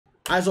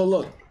Alright, so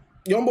look.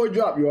 YoungBoy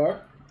drop, you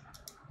are.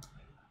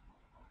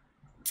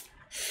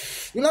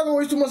 We're not gonna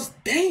waste too much.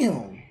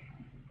 Damn.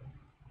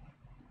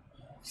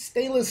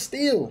 Stainless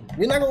steel.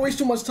 We're not gonna waste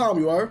too much time,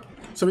 you are.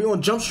 So we're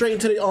gonna jump straight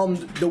into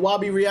the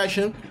Wabi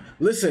reaction.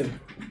 Listen.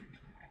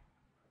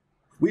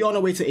 We on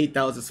our way to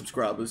 8,000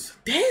 subscribers.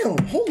 Damn,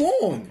 hold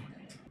on.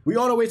 We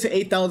on our way to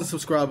 8,000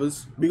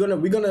 subscribers. We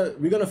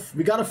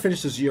gotta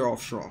finish this year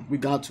off strong. We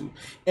got to.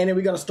 And then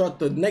we gotta start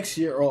the next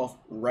year off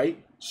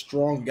right,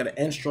 strong. We gotta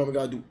end strong. We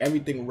gotta do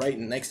everything right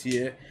next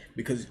year,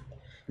 because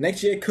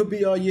next year could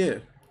be our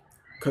year.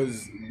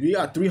 Cause we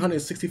got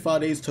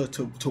 365 days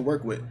to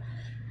work with.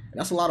 And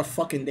that's a lot of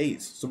fucking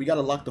days. So we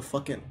gotta lock the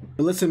fuck in.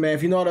 But listen, man,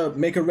 if you know how to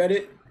make a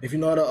Reddit, if you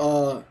know how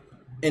to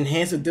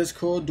enhance a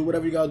Discord, do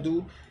whatever you gotta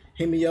do,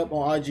 hit me up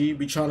on IG.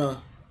 We trying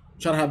to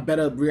have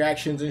better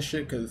reactions and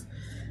shit, cause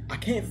I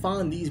can't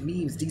find these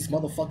memes these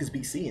motherfuckers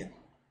be seeing.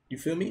 You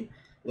feel me?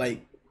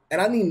 Like,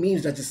 and I need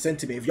memes that just sent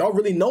to me. If y'all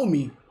really know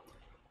me,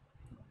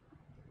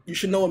 you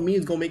should know a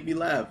meme's gonna make me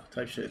laugh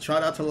type shit. Try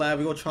not to laugh.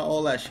 We gonna try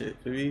all that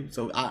shit. Feel me?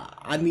 So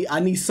I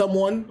need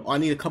someone, or I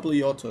need a couple of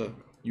y'all to,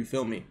 you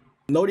feel me?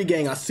 Noti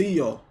gang, I see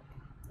y'all.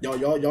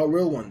 Y'all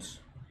real ones.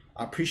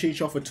 I appreciate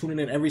y'all for tuning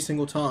in every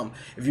single time.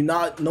 If you're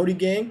not Noti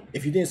gang,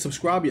 if you didn't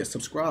subscribe yet,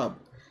 subscribe.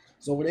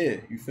 It's over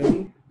there. You feel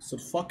me? So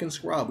fucking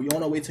subscribe. We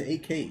on our way to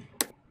 8K.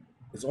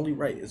 It's only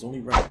right. It's only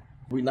right.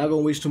 We're not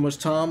gonna waste too much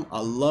time. I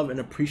love and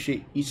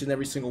appreciate each and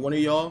every single one of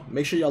y'all.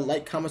 Make sure y'all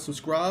like, comment,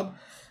 subscribe,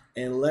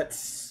 and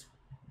let's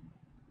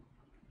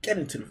get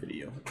into the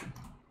video.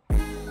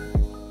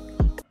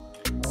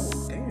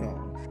 Oh, damn.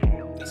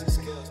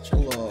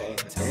 Hold on.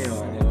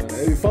 Damn.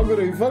 Hey, fuck with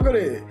it. Fuck with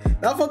it.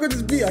 Not fuck with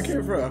this beat. I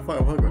can't front. Fuck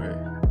with it.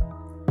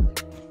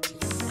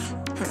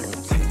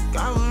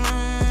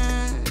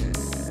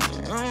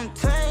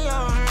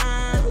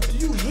 Do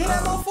you hear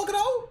that motherfucker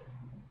though?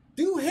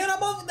 Do you hear that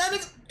motherfucker? That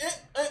nigga.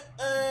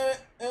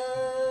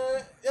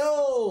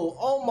 Yo.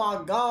 Oh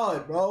my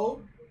god,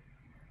 bro.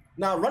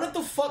 Now run it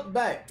the fuck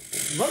back.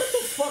 Run it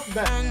the fuck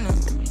back.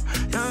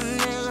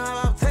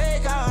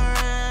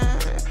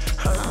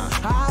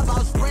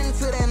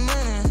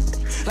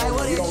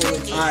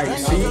 Alright,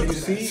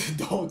 see?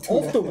 Don't do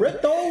off the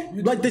rip though?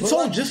 Like the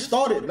song just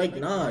started. Like,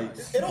 nah.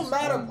 It don't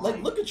matter.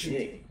 Like, look at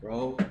you,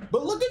 bro.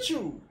 But look at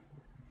you.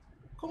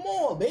 Come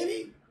on,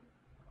 baby.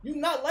 You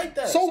not like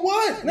that. So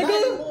what, nigga? Not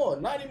anymore.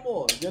 Not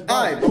anymore.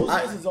 Alright, those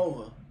years is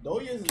over.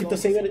 Those years is over. Keep the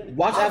same.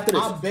 Watch after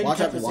this.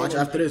 Watch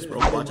after this, bro.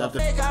 Watch after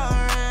this.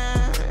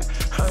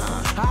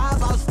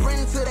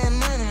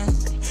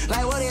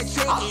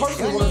 I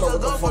personally want to know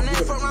what the fuck you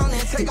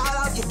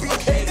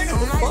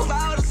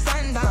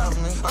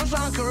I'm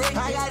trying to correct.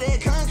 I got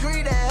that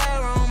concrete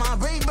hair on my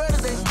big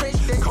brothers. They stretch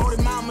that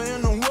coated mama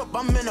in the whip.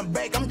 I'm in the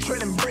back. I'm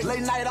trilling brick.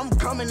 Late night, I'm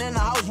coming in the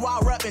house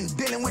while rapping,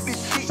 dealing with this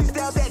shit. She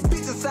stabbed that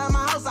bitch inside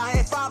my house. I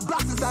had 5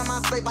 blocks inside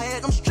my safe. I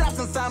had them straps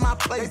inside my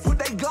place. They put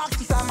they Glocks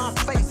inside my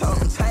face. So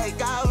I'm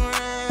take off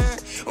running.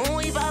 When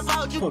we vibe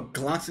out, you put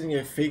Glocks in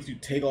your face. You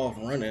take off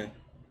running.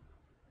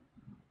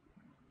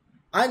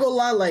 I ain't gonna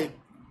lie, like,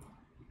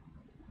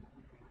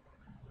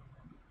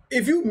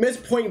 if you miss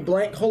point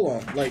blank, hold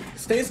on, like,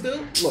 stay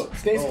still. Look,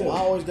 stay still. Why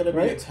always gotta be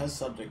a test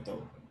subject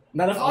though?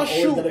 Now if I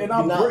shoot and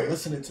I'm not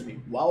listening to me,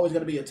 why always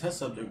gotta be a test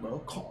subject, bro?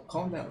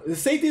 Calm down. The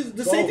safety's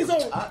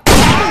on.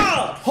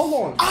 Hold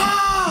on.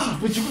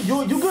 But you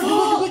good.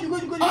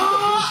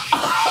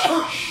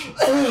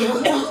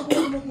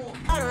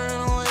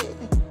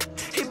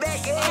 He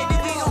back ahead,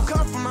 then he gon'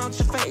 come from out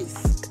your face.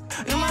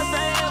 You must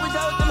say we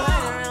told them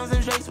 100 rounds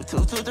and straight. So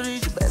 2, 2, 3, you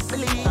best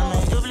believe.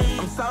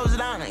 I'm soldier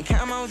down and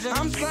come on,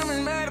 I'm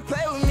screaming, man, to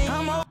play with me.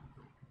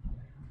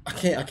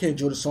 I can't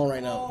do the song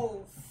right now.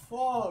 Oh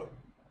fuck.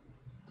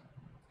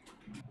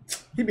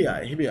 He be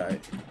alright.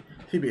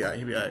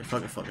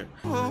 Fuck it.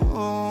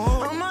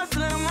 I'm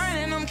hustling, I'm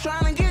running, I'm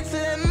trying to get to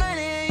that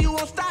money, and you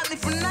won't stop me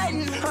for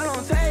nothing. I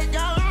don't take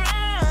y'all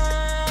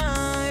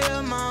around,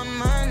 yeah, my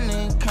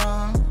money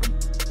come.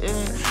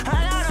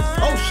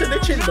 Yeah. Oh shit, they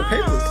changed the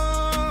papers.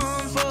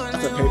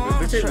 That's the papers.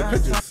 They changed the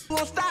pictures. You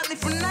won't stop me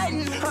for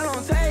nothing. I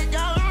don't take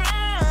y'all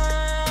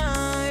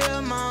around, yeah,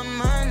 my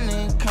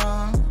money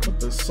come. What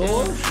the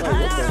sword? Like,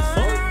 what the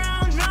fuck?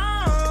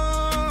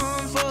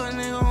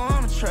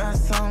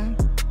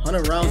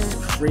 100 rounds is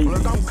crazy.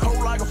 Look, I'm cold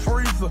like a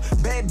freezer,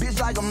 bad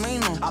bitch like a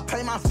meaner. I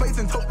pay my face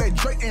and tote that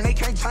Drake and they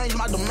can't change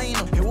my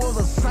demeanor. It was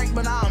a saint,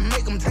 but I'll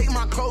make them take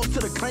my clothes to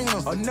the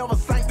cleaner. I never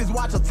sank this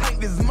watch or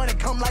tank, this money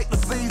come like the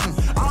season.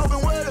 All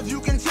been well, if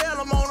you can tell,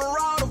 I'm on the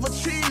road of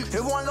achievement.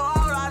 If one go out,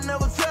 I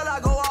never tell,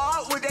 I go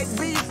out with that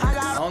beef.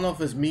 I don't know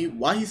if it's me.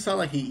 Why he sound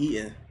like he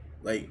eating?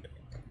 Like,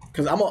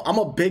 cause I'm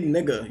a big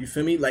nigga, you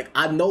feel me? Like,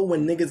 I know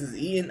when niggas is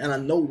eating and I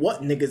know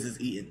what niggas is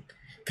eating.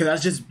 Cause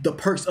that's just the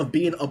perks of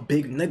being a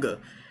big nigga.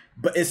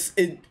 But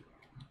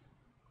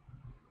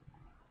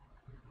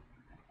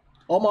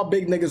all my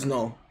big niggas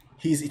know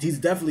he's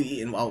definitely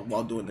eating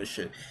while doing this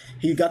shit.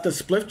 He got the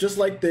spliff just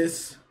like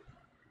this.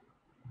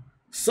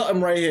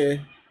 Something right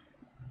here.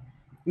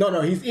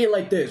 No, he's eating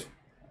like this.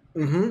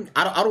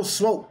 I don't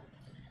smoke.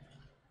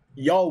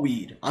 y'all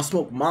weed. I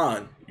smoke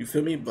mine. You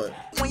feel me? But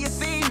when you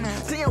see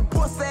your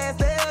pussy ass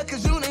there,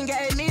 cause you done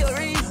gave me a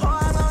reason. Oh,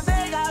 I'm gonna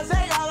take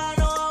all I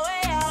know,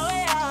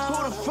 way out.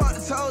 Who the fuck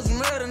told you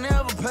murder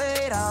never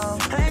paid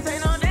off? I ain't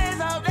take no days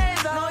off.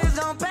 No, it's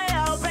gonna pay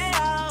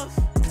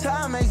off.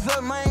 Time makes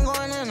up, I ain't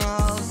going in the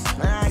house.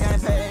 Man, I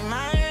can't pay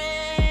my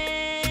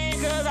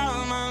rent, cause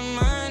all my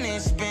money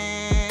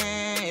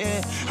spent.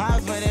 Yeah, I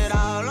put it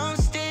all on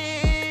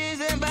stage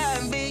and buy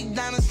big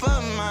diamonds for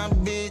my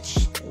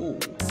bitch. ooh.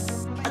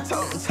 I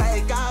told him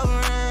take out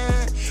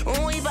rent.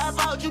 When we pop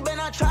out, you better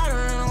not try to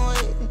run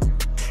away.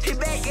 Hit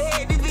back your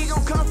head, this beat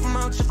gon' come from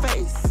out your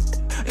face.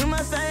 You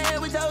must say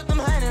we told them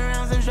 100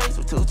 rounds and straight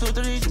with 2, 2,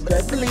 3, you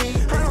best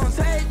believe. I don't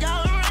take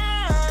out rent,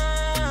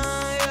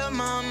 yeah,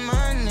 my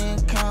money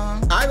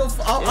come.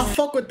 I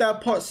fuck with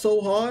that part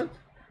so hard.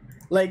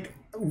 Like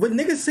when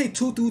niggas say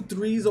 2, 2,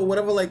 3s or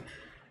whatever, like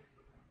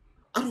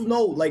I don't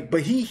know, like,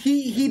 but he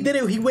did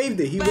it. He waved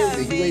it. He waved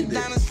it. He waved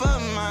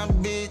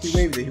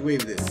it. He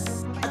waved it.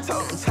 I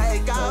told him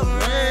take out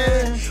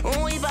rent.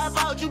 When we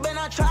pop out, you better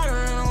not try to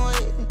run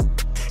away.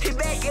 Hit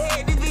back your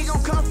head, this beat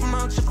gon' come from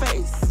out your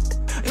face.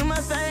 You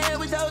must say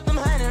we told them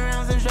 100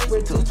 rounds and straight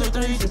with 2, 2,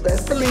 3, you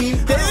best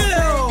believe.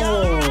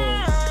 Damn.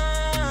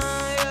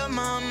 Yeah,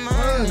 my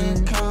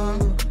money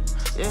come.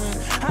 Yeah,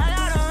 I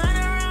got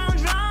 100 round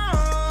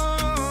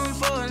drums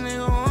for a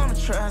nigga wanna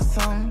try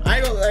something. I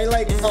ain't gonna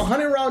like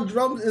 100 round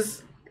drums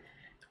is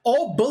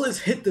all bullets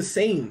hit the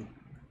same.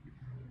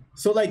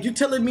 So like you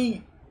telling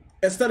me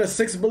instead of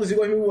 6 bullets you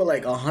gonna hit me with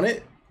like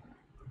 100?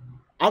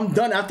 I'm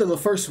done after the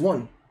first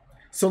one.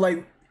 So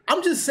like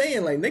I'm just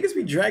saying, like niggas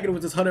be dragging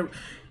with this 100.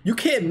 You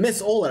can't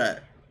miss all of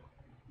that.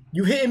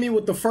 You hitting me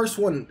with the first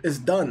one, it's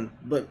done.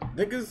 But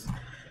niggas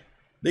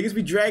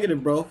be dragging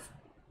it, bro.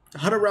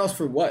 100 rounds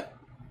for what?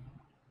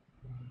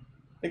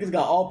 Niggas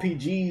got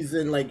RPGs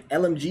and like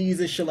LMGs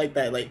and shit like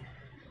that. Like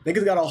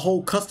niggas got a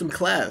whole custom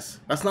class.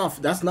 That's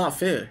not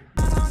fair.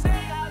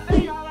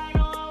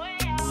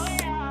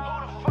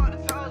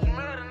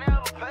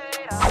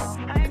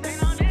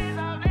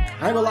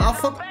 I ain't gonna lie, I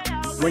fuck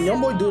when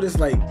YoungBoy do this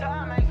like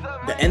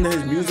the end of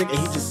his music and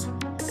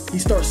he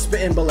starts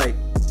spitting, but like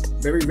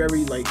very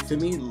like to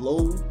me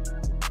low.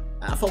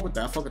 I fuck with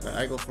that.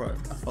 I ain't go for it.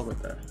 I fuck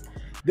with that.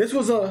 It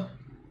was a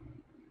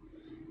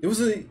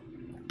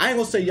I ain't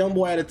gonna say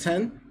YoungBoy out of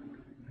 10.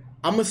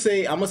 I'm gonna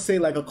say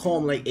like a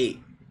calm like 8.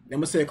 I'm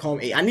gonna say a calm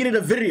 8. I needed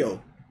a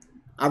video.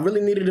 I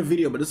really needed a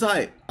video, but it's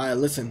alright. Alright,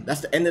 listen,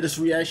 that's the end of this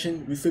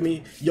reaction. You feel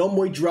me?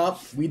 YoungBoy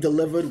dropped, we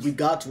delivered, we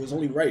got to. It's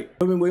only right.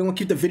 I mean, we're gonna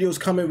keep the videos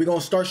coming. We're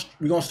gonna start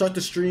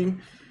the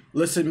stream.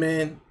 Listen,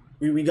 man,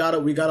 we gotta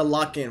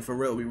lock in for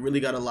real. We really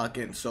gotta lock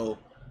in. So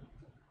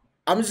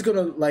I'm just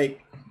gonna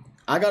like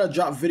I gotta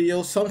drop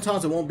videos.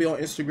 Sometimes it won't be on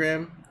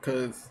Instagram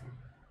because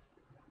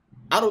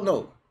I don't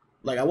know.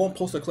 Like I won't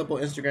post a clip on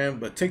Instagram,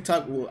 but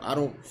TikTok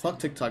fuck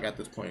TikTok at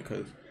this point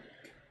because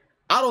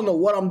I don't know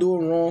what I'm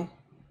doing wrong.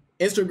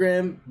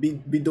 Instagram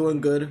be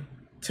doing good.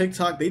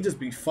 TikTok, they just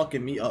be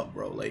fucking me up,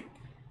 bro. Like,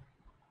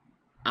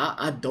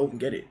 I don't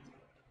get it.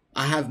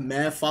 I have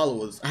mad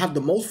followers. I have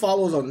the most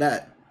followers on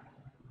that.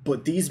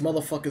 But these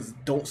motherfuckers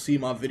don't see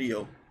my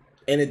video.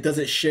 And it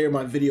doesn't share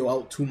my video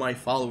out to my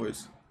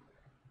followers.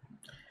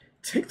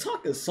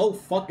 TikTok is so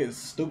fucking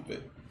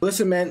stupid.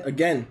 Listen, man,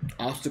 again,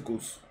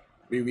 obstacles.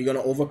 We're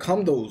gonna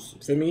overcome those.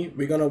 Feel me?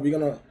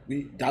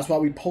 That's why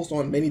we post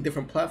on many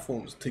different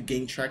platforms to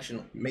gain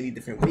traction many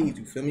different ways.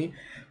 You feel me?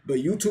 But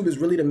YouTube is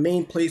really the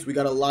main place we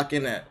gotta lock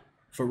in at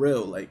for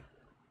real. Like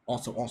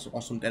on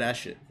some dead ass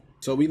shit.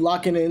 So we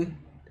locking in.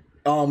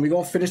 We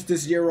gonna finish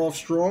this year off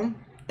strong,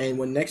 and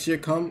when next year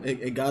come,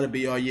 it gotta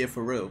be our year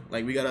for real.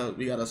 Like we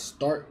gotta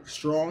start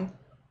strong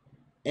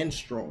and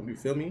strong. You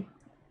feel me?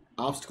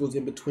 Obstacles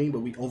in between,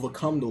 but we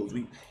overcome those.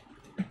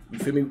 You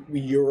feel me? We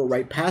Euro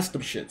right past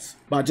them shits.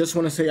 But I just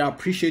want to say I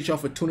appreciate y'all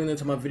for tuning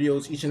into my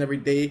videos each and every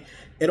day.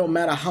 It don't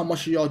matter how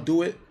much of y'all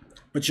do it,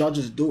 but y'all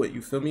just do it.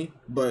 You feel me?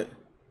 But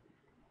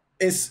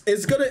it's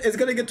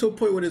gonna get to a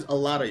point where there's a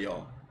lot of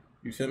y'all.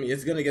 You feel me?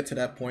 It's gonna get to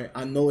that point.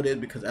 I know it is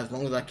because as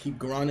long as I keep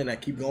grinding, I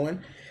keep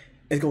going,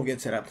 it's gonna get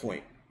to that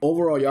point.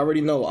 Overall, you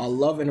already know I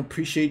love and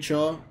appreciate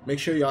y'all. Make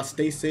sure y'all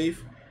stay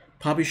safe.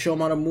 PAPI show them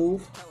how to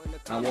move.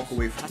 I walk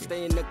away from you. I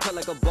stay in the cut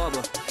like a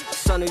barber.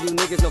 Son of you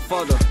niggas no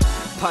father.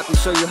 PAPI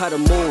show you how to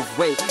move.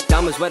 Wait,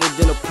 diamonds wetter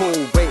than a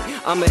pool. Wait,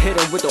 I'ma hit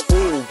him with the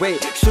ooh.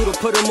 Wait, shooter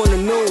put him on the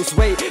news.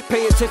 Wait,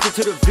 pay attention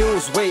to the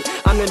views. Wait,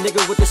 I'm the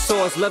nigga with the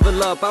sauce.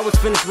 Level up, I was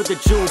finished with the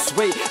juice.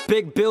 Wait,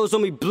 big bills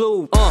on me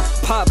blue.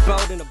 Pop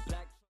out in the